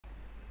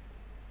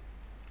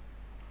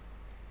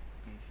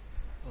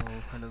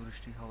Hello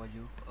Vrishti, how are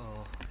you?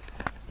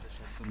 This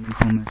is Gurman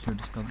from SEO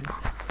Discovery.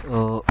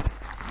 Uh,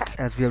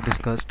 as we have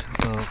discussed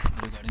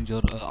regarding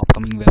your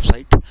upcoming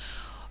website,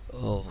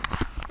 uh,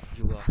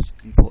 you were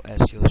asking for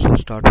SEO. So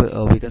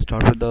we can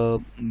start with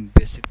the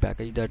basic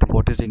package that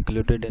what is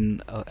included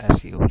in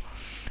SEO.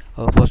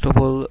 First of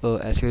all,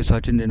 SEO is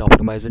search engine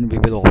optimization. We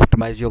will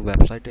optimize your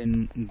website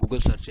in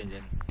Google search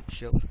engine.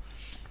 Sure.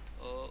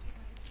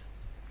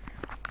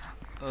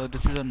 Uh,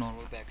 this is a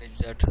normal package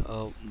that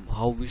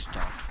how we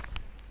start.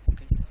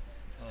 Okay.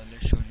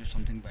 Let's show you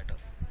something better.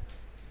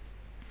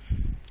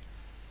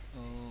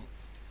 Uh,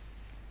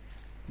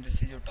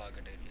 this is your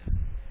target area.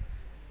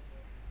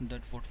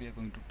 That what we are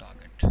going to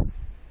target.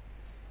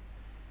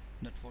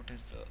 That what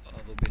is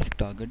our basic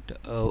target.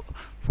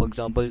 For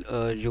example,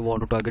 you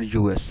want to target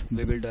US.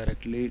 We will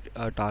directly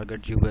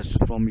target US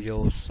from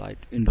your site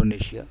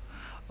Indonesia.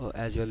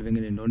 As you are living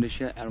in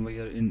Indonesia and we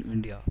are in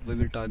India, we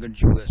will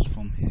target US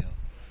from here.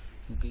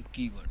 Okay,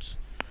 keywords.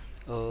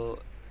 Uh,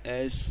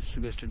 as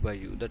suggested by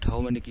you, that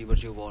how many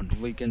keywords you want.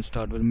 We can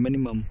start with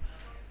minimum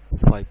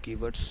 5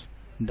 keywords,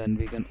 then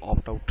we can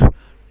opt out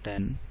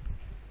 10,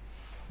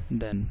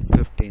 then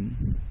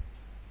 15,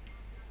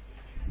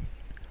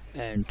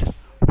 and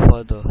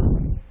further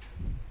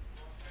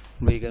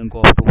we can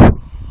go up to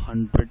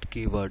 100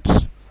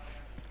 keywords.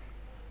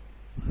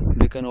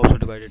 We can also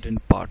divide it in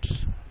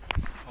parts.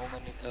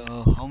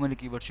 How many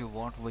keywords you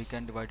want, we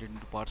can divide it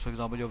into parts. For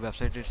example, your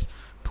website is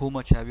too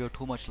much heavy or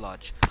too much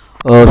large,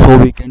 so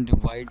we can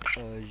divide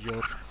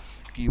your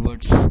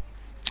keywords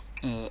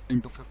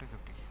into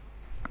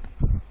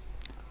 50-50.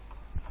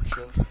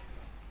 Sure.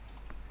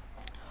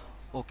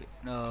 Okay.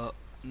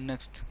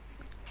 Next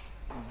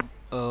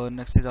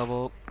is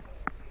our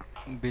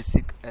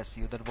basic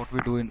SEO. That what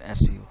we do in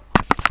SEO.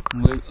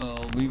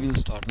 We will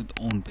start with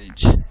on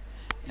page,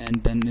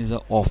 and then is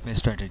a off page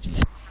strategy.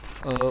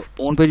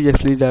 On page is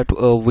actually that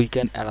we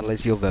can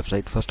analyze your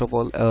website. First of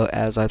all,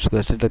 as I've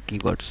suggested the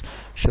keywords.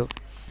 Sure.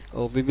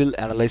 We will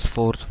analyze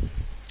for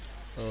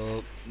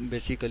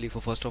basically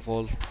for first of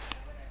all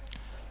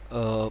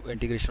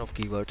integration of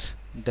keywords,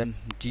 then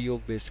geo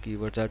based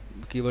keywords, that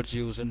keywords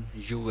used in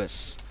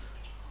US,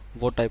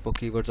 what type of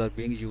keywords are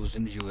being used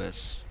in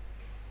US.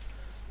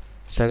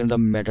 Second, the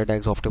meta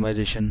tags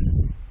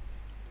optimization,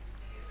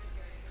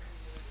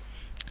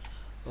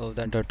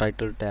 then the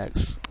title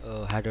tags,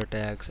 header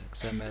tags,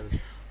 XML,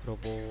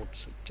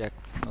 robots, check,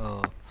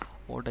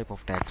 all type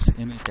of tags,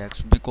 image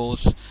tags,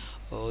 because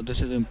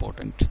this is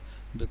important,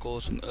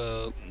 because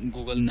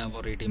Google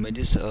never rate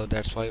images.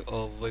 That's why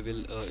we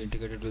will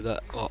integrate it with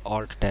the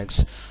alt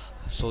tags,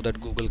 so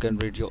that Google can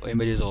read your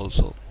images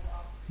also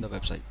the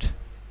website.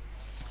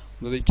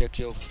 We will check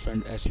your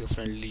SEO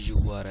friendly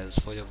URLs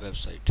for your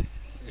website.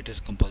 It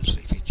is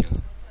compulsory feature.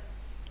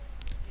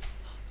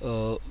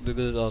 We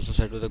will also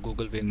set with the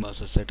Google Bing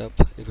Master setup.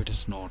 If it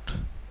is not,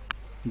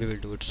 we will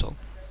do it so.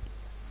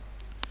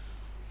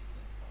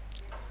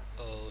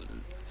 Uh,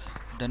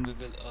 then we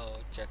will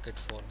check it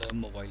for the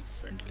mobile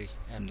friendly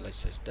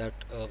analysis, that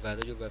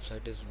whether your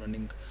website is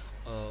running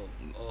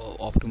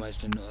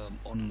optimized in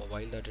on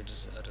mobile, that it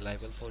is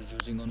reliable for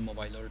using on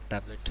mobile or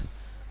tablet.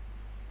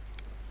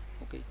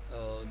 Okay,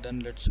 then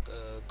let's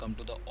come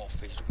to the off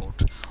page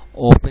report.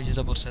 Off page is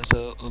a process,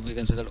 we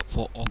can say that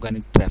for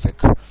organic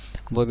traffic.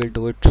 We will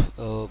do it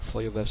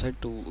for your website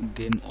to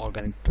gain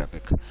organic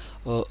traffic.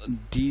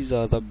 These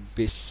are the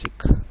basic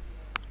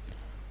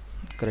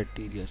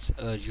criteria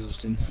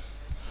used in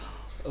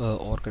for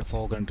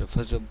organic traffic.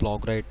 First, a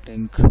blog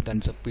writing, then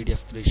it's a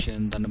PDF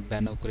creation, then a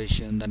banner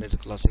creation, then it's a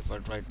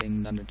classified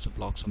writing, then it's a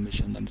blog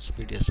submission, then it's a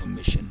PDF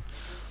submission.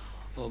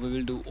 We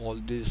will do all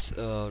these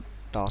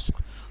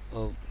tasks,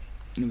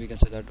 we can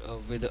say that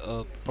with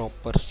a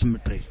proper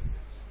symmetry.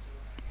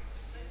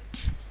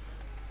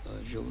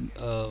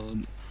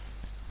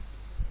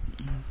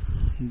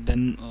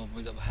 Then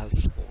with a help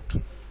support,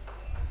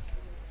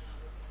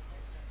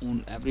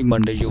 on every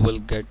Monday you will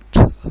get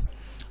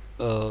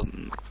a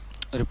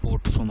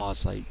report from our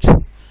site,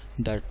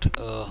 that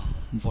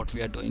what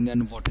we are doing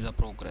and what is our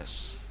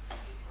progress.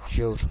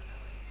 Sure.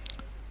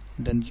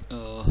 Then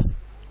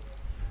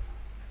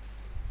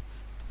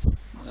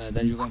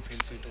you can feel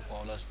free to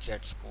call us,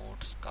 chat support,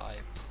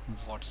 Skype,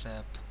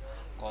 WhatsApp,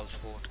 call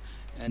support,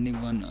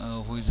 anyone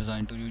who is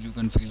assigned to you. You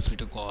can feel free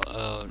to call,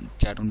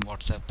 chat on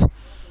WhatsApp,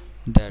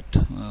 that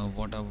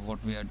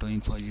what we are doing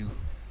for you.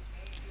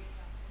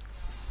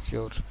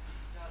 Sure.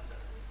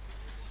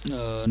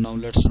 Now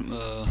let's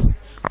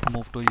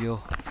move to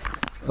your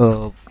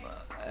uh,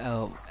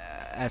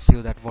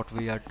 SEO, that what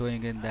we are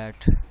doing in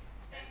that.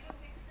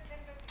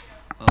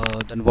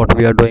 Then what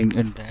we are doing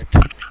in that.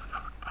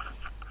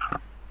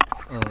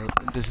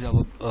 This is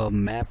our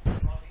map.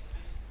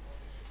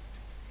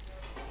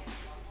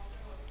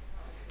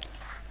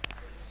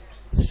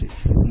 See,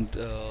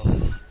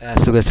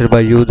 as suggested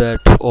by you,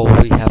 that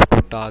we have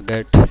to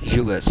target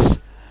US.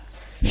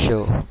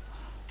 Sure,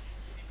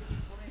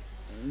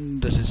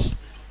 this is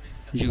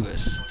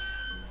US.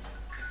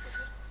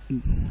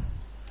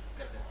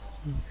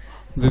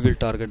 We will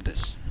target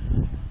this.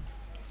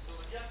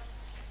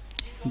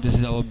 This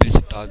is our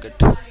basic target.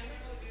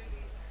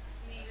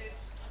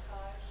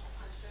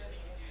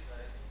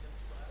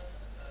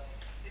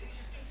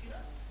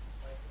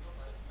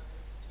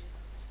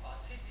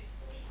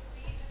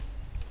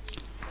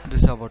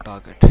 This is our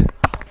target.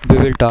 We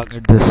will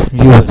target this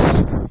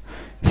US.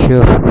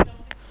 Sure.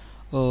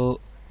 uh,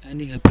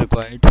 any help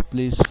required,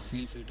 please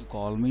feel free to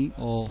call me,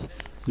 or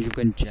you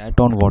can chat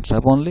on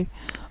WhatsApp only.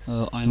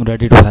 I'm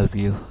ready to help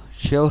you.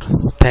 Sure.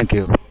 Thank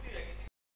you.